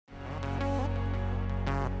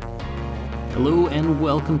Hello and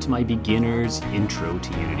welcome to my Beginner's Intro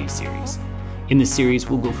to Unity series. In this series,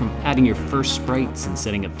 we'll go from adding your first sprites and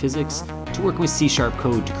setting up physics to working with C#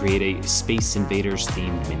 code to create a Space Invaders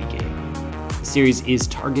themed minigame. The series is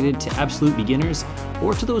targeted to absolute beginners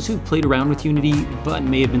or to those who've played around with Unity but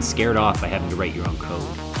may have been scared off by having to write your own code.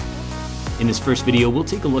 In this first video, we'll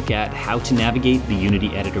take a look at how to navigate the Unity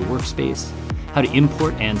editor workspace, how to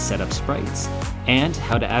import and set up sprites, and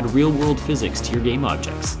how to add real-world physics to your game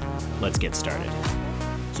objects. Let's get started.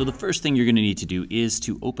 So the first thing you're going to need to do is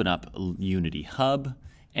to open up Unity Hub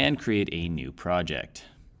and create a new project.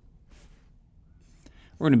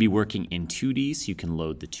 We're going to be working in 2D, so you can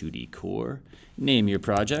load the 2D core, name your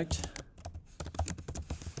project,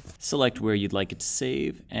 select where you'd like it to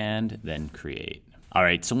save, and then create. All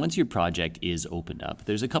right, so once your project is opened up,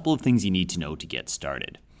 there's a couple of things you need to know to get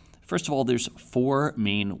started. First of all, there's 4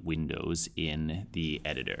 main windows in the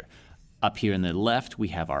editor. Up here on the left, we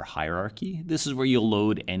have our hierarchy. This is where you'll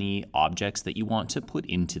load any objects that you want to put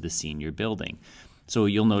into the scene you're building. So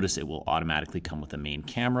you'll notice it will automatically come with a main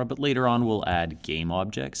camera, but later on we'll add game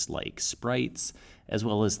objects like sprites, as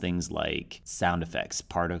well as things like sound effects,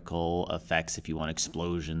 particle effects if you want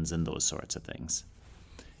explosions and those sorts of things.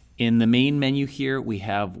 In the main menu here, we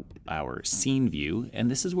have our scene view,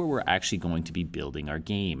 and this is where we're actually going to be building our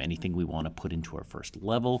game. Anything we want to put into our first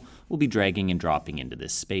level, we'll be dragging and dropping into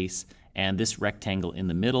this space, and this rectangle in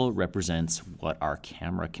the middle represents what our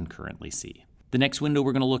camera can currently see. The next window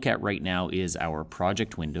we're going to look at right now is our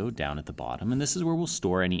project window down at the bottom, and this is where we'll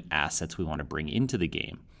store any assets we want to bring into the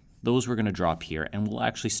game. Those we're going to drop here, and we'll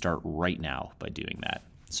actually start right now by doing that.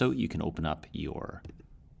 So you can open up your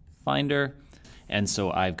Finder. And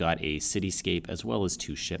so I've got a cityscape as well as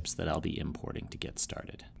 2 ships that I'll be importing to get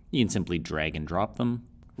started. You can simply drag and drop them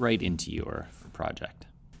right into your project.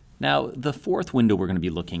 Now, the 4th window we're going to be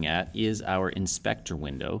looking at is our inspector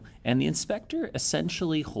window, and the inspector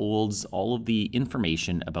essentially holds all of the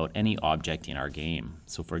information about any object in our game.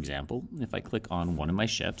 So for example, if I click on one of my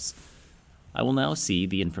ships, I will now see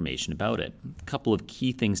the information about it. A couple of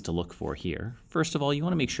key things to look for here. First of all, you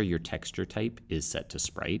want to make sure your texture type is set to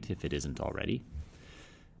sprite if it isn't already.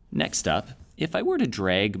 Next up, if I were to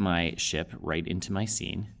drag my ship right into my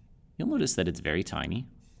scene, you'll notice that it's very tiny.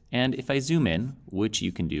 And if I zoom in, which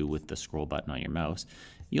you can do with the scroll button on your mouse,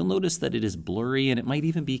 you'll notice that it is blurry and it might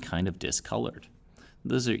even be kind of discolored.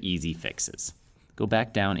 Those are easy fixes. Go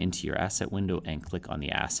back down into your asset window and click on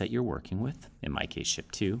the asset you're working with, in my case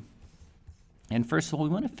ship 2. And first of all, we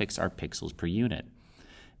want to fix our pixels per unit.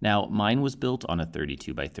 Now, mine was built on a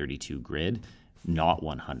 32 by 32 grid, not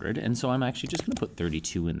 100, and so I'm actually just going to put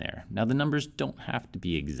 32 in there. Now, the numbers don't have to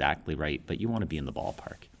be exactly right, but you want to be in the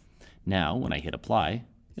ballpark. Now, when I hit apply,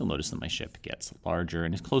 you'll notice that my ship gets larger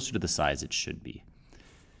and is closer to the size it should be.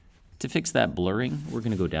 To fix that blurring, we're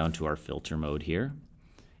going to go down to our filter mode here.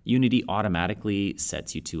 Unity automatically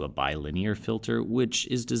sets you to a bilinear filter, which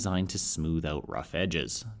is designed to smooth out rough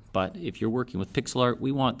edges. But if you're working with pixel art,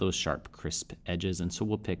 we want those sharp, crisp edges, and so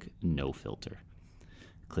we'll pick no filter.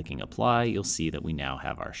 Clicking apply, you'll see that we now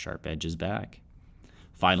have our sharp edges back.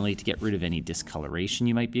 Finally, to get rid of any discoloration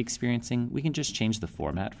you might be experiencing, we can just change the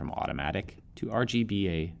format from automatic to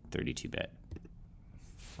RGBA 32-bit.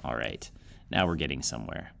 All right, now we're getting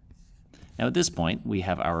somewhere. Now at this point, we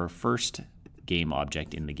have our first game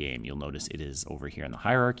object in the game. You'll notice it is over here in the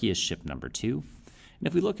hierarchy as ship number 2. And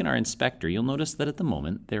if we look in our inspector, you'll notice that at the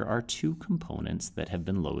moment there are 2 components that have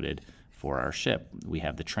been loaded for our ship. We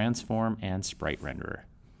have the transform and sprite renderer.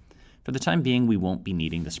 For the time being, we won't be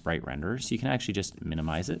needing the sprite renderer, so you can actually just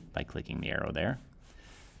minimize it by clicking the arrow there.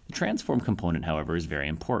 The transform component, however, is very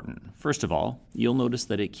important. First of all, you'll notice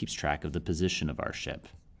that it keeps track of the position of our ship.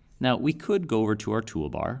 Now, we could go over to our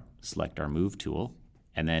toolbar, select our move tool,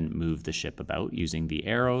 and then move the ship about using the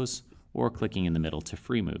arrows or clicking in the middle to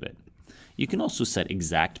free move it. You can also set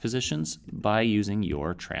exact positions by using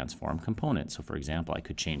your transform component. So for example, I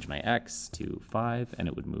could change my X to 5 and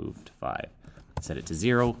it would move to 5. Set it to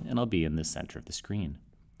 0 and I'll be in the center of the screen.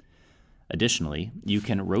 Additionally, you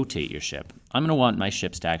can rotate your ship. I'm going to want my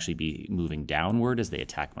ships to actually be moving downward as they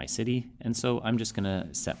attack my city, and so I'm just going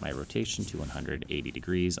to set my rotation to 180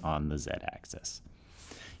 degrees on the Z-axis.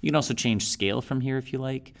 You can also change scale from here if you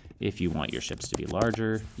like. If you want your ships to be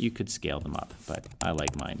larger, you could scale them up, but I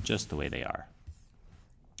like mine just the way they are.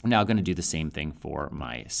 Now I'm going to do the same thing for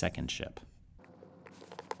my second ship.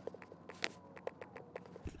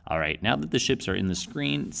 All right, now that the ships are in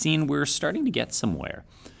the scene, we're starting to get somewhere.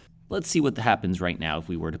 Let's see what happens right now if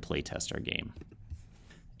we were to play test our game.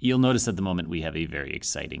 You'll notice at the moment we have a very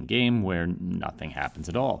exciting game where nothing happens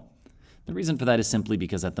at all. The reason for that is simply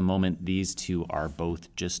because at the moment these 2 are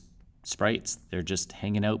both just sprites. They're just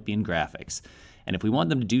hanging out being graphics. And if we want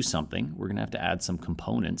them to do something, we're going to have to add some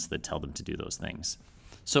components that tell them to do those things.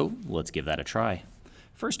 So let's give that a try.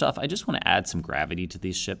 First off, I just want to add some gravity to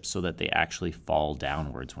these ships so that they actually fall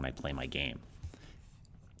downwards when I play my game.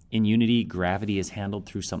 In Unity, gravity is handled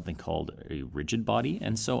through something called a rigid body,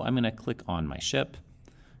 and so I'm going to click on my ship,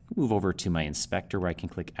 move over to my inspector where I can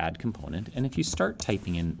click Add Component, and if you start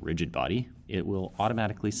typing in rigid body, it will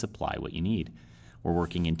automatically supply what you need. We're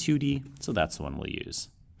working in 2D, so that's the one we'll use.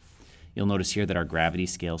 You'll notice here that our gravity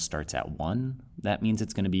scale starts at 1. That means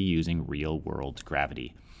it's going to be using real-world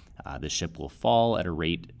gravity. The ship will fall at a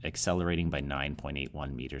rate accelerating by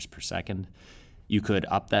 9.81 meters per second. You could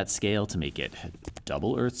up that scale to make it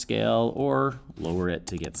double Earth scale or lower it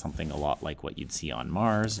to get something a lot like what you'd see on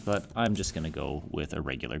Mars, but I'm just going to go with a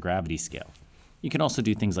regular gravity scale. You can also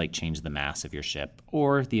do things like change the mass of your ship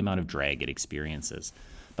or the amount of drag it experiences,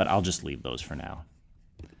 but I'll just leave those for now.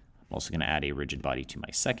 I'm also going to add a rigid body to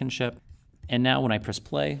my second ship, and now when I press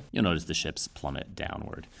play, you'll notice the ships plummet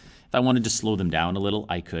downward. If I wanted to slow them down a little,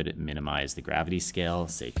 I could minimize the gravity scale,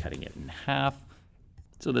 say cutting it in half,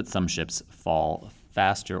 so that some ships fall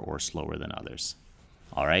faster or slower than others.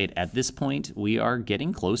 All right, at this point, we are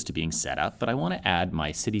getting close to being set up, but I want to add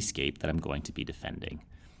my cityscape that I'm going to be defending.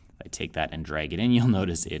 If I take that and drag it in, you'll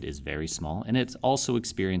notice it is very small, and it's also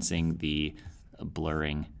experiencing the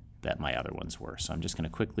blurring that my other ones were. So I'm just going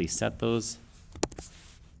to quickly set those.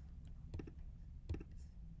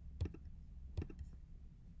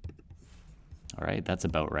 All right, that's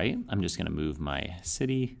about right. I'm just going to move my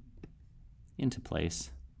city into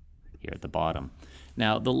place here at the bottom.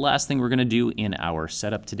 Now, the last thing we're going to do in our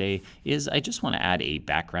setup today is I just want to add a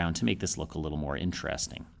background to make this look a little more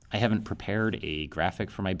interesting. I haven't prepared a graphic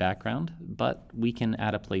for my background, but we can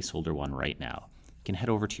add a placeholder one right now. You can head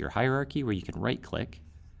over to your hierarchy where you can right-click,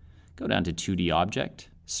 go down to 2D Object,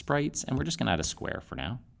 Sprites, and we're just going to add a square for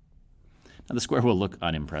now. Now, the square will look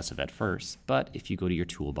unimpressive at first, but if you go to your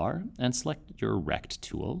toolbar and select your Rect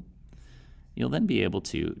tool, you'll then be able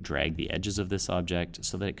to drag the edges of this object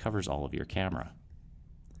so that it covers all of your camera.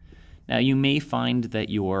 Now, you may find that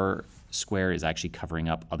your square is actually covering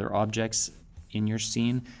up other objects in your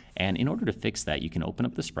scene, and in order to fix that, you can open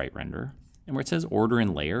up the sprite renderer, and where it says order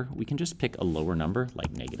in layer, we can just pick a lower number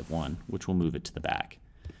like -1, which will move it to the back.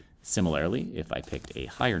 Similarly, if I picked a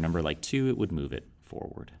higher number like 2, it would move it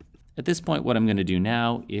forward. At this point, what I'm going to do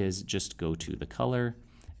now is just go to the color,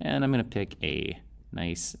 and I'm going to pick a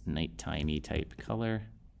nice nighttime-y type color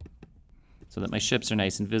so that my ships are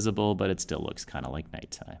nice and visible, but it still looks kind of like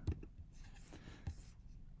nighttime.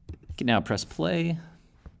 You can now press play,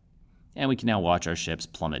 and we can now watch our ships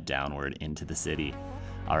plummet downward into the city.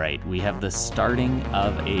 All right, we have the starting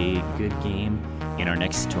of a good game. In our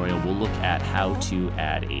next tutorial, we'll look at how to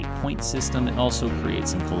add a point system and also create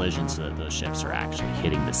some collisions so that those ships are actually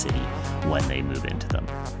hitting the city when they move into them.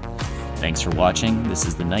 Thanks for watching. This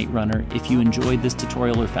is the Night Runner. If you enjoyed this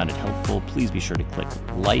tutorial or found it helpful, please be sure to click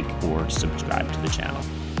like or subscribe to the channel.